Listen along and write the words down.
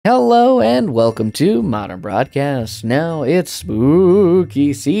Hello and welcome to Modern Broadcast. Now it's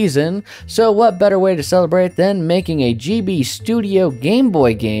spooky season, so what better way to celebrate than making a GB Studio Game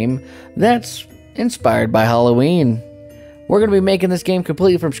Boy game that's inspired by Halloween. We're going to be making this game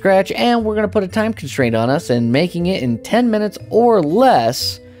completely from scratch, and we're going to put a time constraint on us and making it in 10 minutes or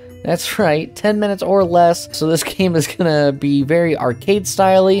less. That's right, 10 minutes or less. So this game is gonna be very arcade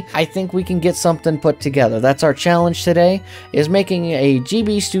style-y. I think we can get something put together. That's our challenge today, is making a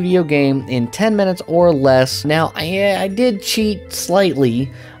GB Studio game in 10 minutes or less. Now, I did cheat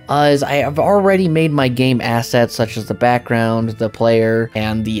slightly, as I have already made my game assets, such as the background, the player,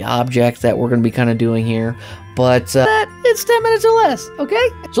 and the object that we're going to be kind of doing here. But it's 10 minutes or less, okay?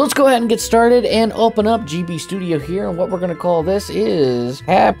 So let's go ahead and get started and open up GB Studio here. And what we're going to call this is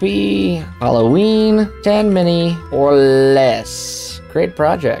Happy Halloween 10 mini or less. Create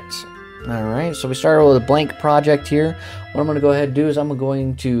project. All right, so we started with a blank project here. What I'm going to go ahead and do is I'm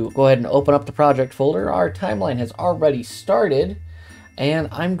going to go ahead and open up the project folder. Our timeline has already started. And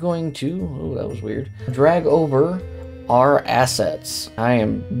I'm going to, oh, that was weird, drag over our assets. I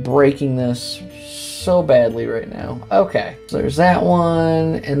am breaking this so badly right now. Okay, so there's that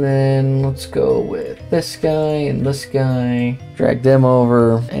one, and then let's go with this guy and this guy. Drag them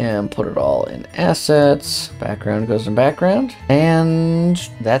over and put it all in assets. Background goes in background, and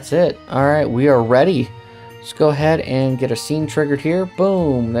that's it. All right, we are ready. Let's go ahead and get a scene triggered here.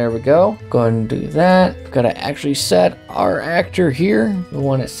 Boom, there we go. Go ahead and do that. We've got to actually set our actor here. The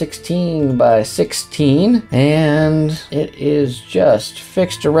one at 16 by 16. And it is just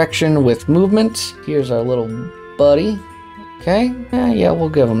fixed direction with movement. Here's our little buddy. Okay, yeah, we'll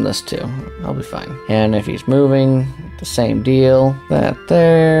give him this too. I'll be fine. And if he's moving, the same deal. That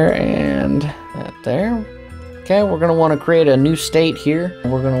there and that there. Okay, we're going to want to create a new state here.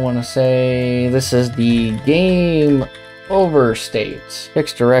 We're going to want to say this is the game over state.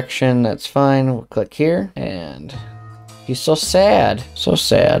 Fixed direction, that's fine. We'll click here, and he's so sad. So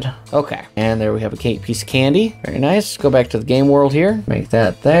sad. Okay, and there we have a piece of candy. Very nice. Go back to the game world here. Make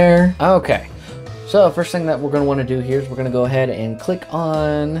that there. Okay, so first thing that we're going to want to do here is we're going to go ahead and click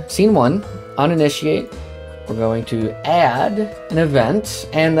on Scene 1, on Initiate. We're going to add an event,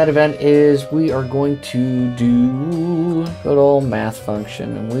 and that event is we are going to do good old math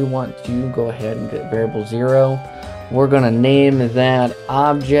function, and we want to go ahead and get variable 0. We're going to name that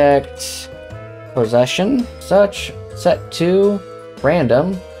object possession such, set to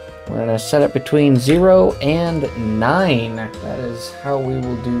random. We're going to set it between 0 and 9. That is how we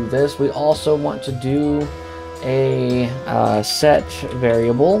will do this. We also want to do a set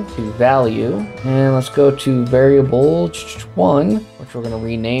variable to value, and let's go to variable 1, which we're going to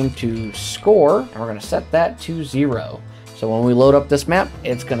rename to score, and we're going to set that to 0. So when we load up this map,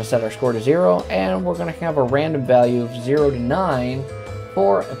 it's going to set our score to 0, and we're going to have a random value of 0 to 9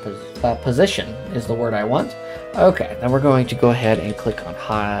 for a position is the word I want. Okay, then we're going to go ahead and click on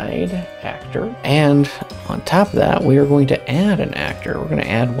hide actor, and on top of that we are going to add an actor. We're going to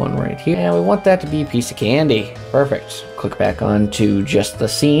add one right here, and we want that to be a piece of candy. Perfect. Click back on to just the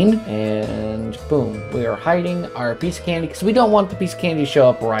scene, and boom, we are hiding our piece of candy because we don't want the piece of candy to show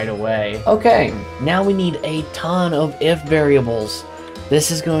up right away. Okay, now we need a ton of if variables.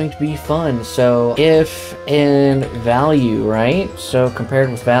 This is going to be fun. So if and value, right? So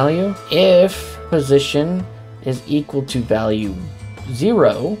compared with value, if position is equal to value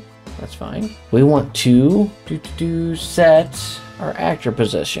 0, that's fine. We want to set our actor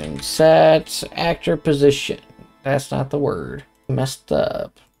position. Set actor position. That's not the word. Messed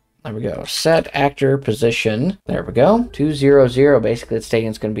up. There we go. Set actor position. There we go. 2, 0, 0. Basically, it's saying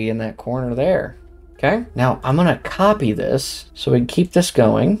it's going to be in that corner there. Okay. Now, I'm going to copy this so we can keep this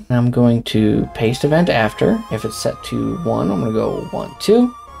going. I'm going to paste event after. If it's set to 1, I'm going to go 1,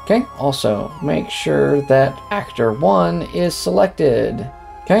 2. Okay, also make sure that actor 1 is selected.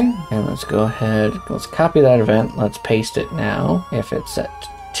 Okay, and let's go ahead, let's copy that event, let's paste it now. If it's set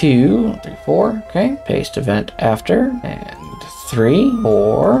 2, 3, 4, okay, paste event after, and 3,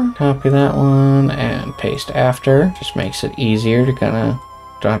 4, copy that one, and paste after. Just makes it easier to kind of,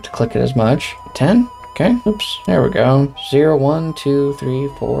 don't have to click it as much. 10, okay, oops, there we go. 0, 1, 2, 3,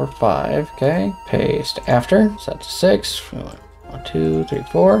 4, 5, okay, paste after, set to 6, 1, 2, 3,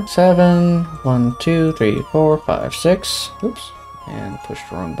 4, 7, 1, 2, 3, 4, 5, 6. Oops. And push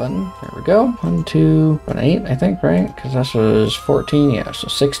the wrong button. There we go. 1, 2, 1, 8, I think, right? Because this was 14. Yeah, so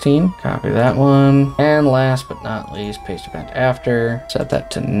 16. Copy that one. And last but not least, paste event after. Set that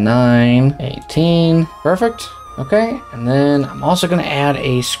to 9, 18. Perfect. Okay. And then I'm also going to add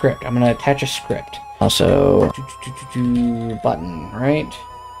a script. I'm going to attach a script. Also, button, right?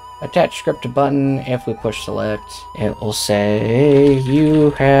 attach script to button. If we push select, it will say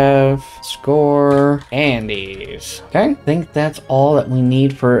you have score candies. Okay, I think that's all that we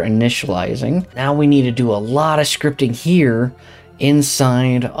need for initializing. Now we need to do a lot of scripting here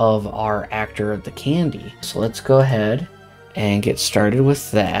inside of our actor of the candy. So let's go ahead and get started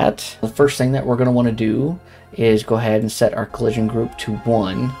with that. The first thing that we're going to want to do is go ahead and set our collision group to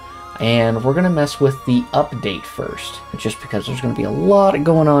 1. And we're going to mess with the update first, just because there's going to be a lot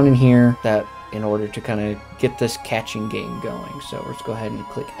going on in here that in order to kind of get this catching game going. So let's go ahead and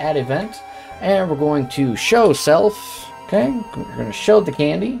click add event, and we're going to show self. Okay, we're going to show the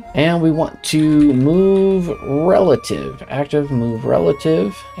candy, and we want to move relative, active move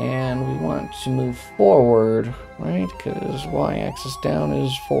relative, and we want to move forward, right? Because y-axis down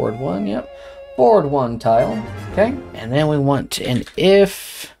is forward 1, yep. Forward 1 tile, okay? And then we want an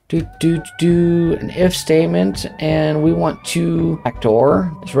if, an if statement, and we want to actor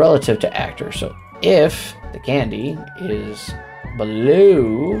is relative to actor. So if the candy is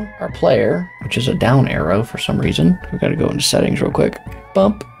below our player, which is a down arrow for some reason. We gotta go into settings real quick.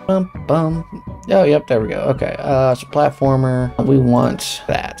 Bump, bump, bump. Oh, yep, there we go. Okay, so platformer, we want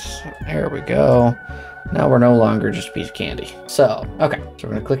that. There we go. Now we're no longer just a piece of candy. So, okay, so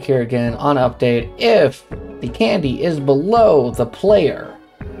we're gonna click here again on update. If the candy is below the player,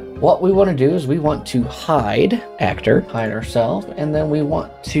 what we want to do is we want to hide actor, hide ourselves, and then we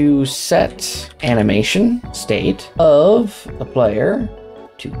want to set animation state of the player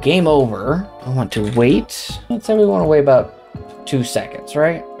to game over. I want to wait. Let's say we want to wait about 2 seconds,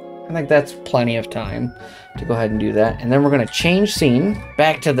 right? I think that's plenty of time to go ahead and do that. And then we're going to change scene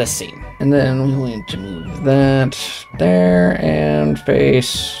back to this scene. And then we want to move that there and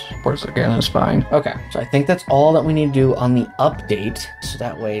face. Of course, again, is fine. Okay, so I think that's all that we need to do on the update. So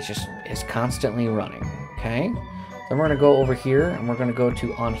that way it's constantly running, okay? Then we're gonna go over here and we're gonna go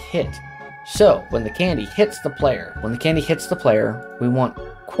to on hit. So when the candy hits the player, we want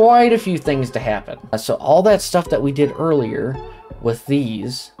quite a few things to happen. So all that stuff that we did earlier with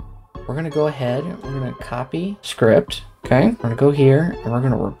these, we're gonna go ahead, we're gonna copy script, okay? We're gonna go here and we're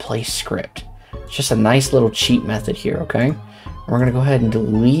gonna replace script. It's just a nice little cheat method here, okay? We're gonna go ahead and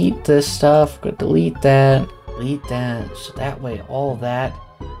delete this stuff. Go delete that, so that way all that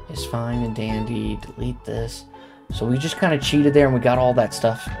is fine and dandy. Delete this. So we just kind of cheated there and we got all that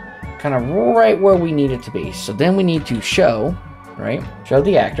stuff kind of right where we need it to be. So then we need to show, right? Show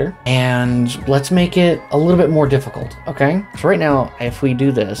the actor, and let's make it a little bit more difficult, okay? So right now, if we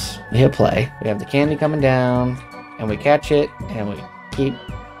do this, we hit play, we have the candy coming down, and we catch it, and we keep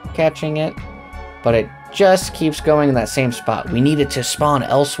catching it, but it just keeps going in that same spot. We need it to spawn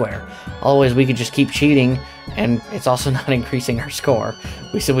elsewhere. Otherwise, we could just keep cheating, and it's also not increasing our score.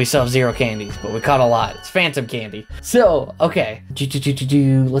 We said we still have 0 candies, but we caught a lot. It's phantom candy. So, okay.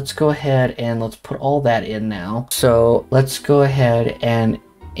 Let's go ahead and let's put all that in now. So, let's go ahead and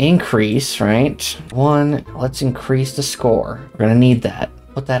increase, right? 1, let's increase the score. We're gonna need that.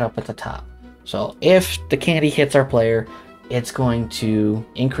 Put that up at the top. So, if the candy hits our player, it's going to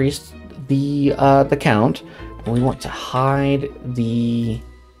increase the count. We want to hide the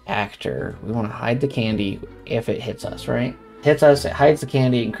actor. We want to hide the candy if it hits us, right? Hits us, it hides the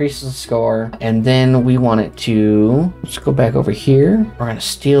candy, increases the score, and then we want it to, let's go back over here. We're going to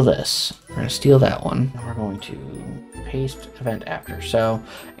steal this. We're going to steal that one. And we're going to paste event after. So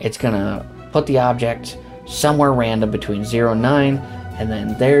it's going to put the object somewhere random between 0 and 9, and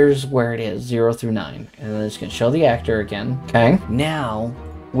then there's where it is, 0 through 9. And then it's going to show the actor again. Okay, now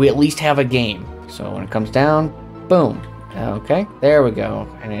we at least have a game. So when it comes down, boom. Okay, there we go.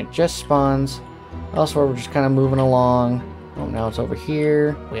 And it just spawns elsewhere. We're just kind of moving along. Oh, now it's over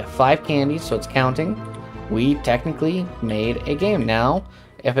here. We have 5 candies, so it's counting. We technically made a game. Now,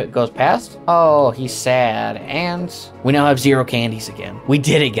 if it goes past, oh, he's sad. And we now have 0 candies again. We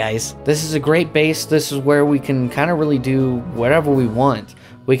did it, guys. This is a great base. This is where we can kind of really do whatever we want.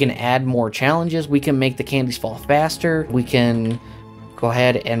 We can add more challenges. We can make the candies fall faster. We can go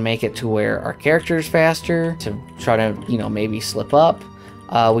ahead and make it to where our character is faster to try to, you know, maybe slip up.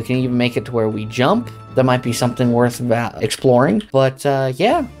 We can even make it to where we jump. That might be something worth exploring. But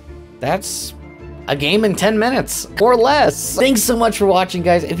yeah, that's a game in 10 minutes or less. Thanks so much for watching,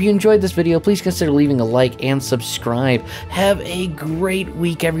 guys. If you enjoyed this video, please consider leaving a like and subscribe. Have a great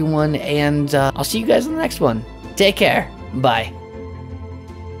week, everyone, and I'll see you guys in the next one. Take care. Bye.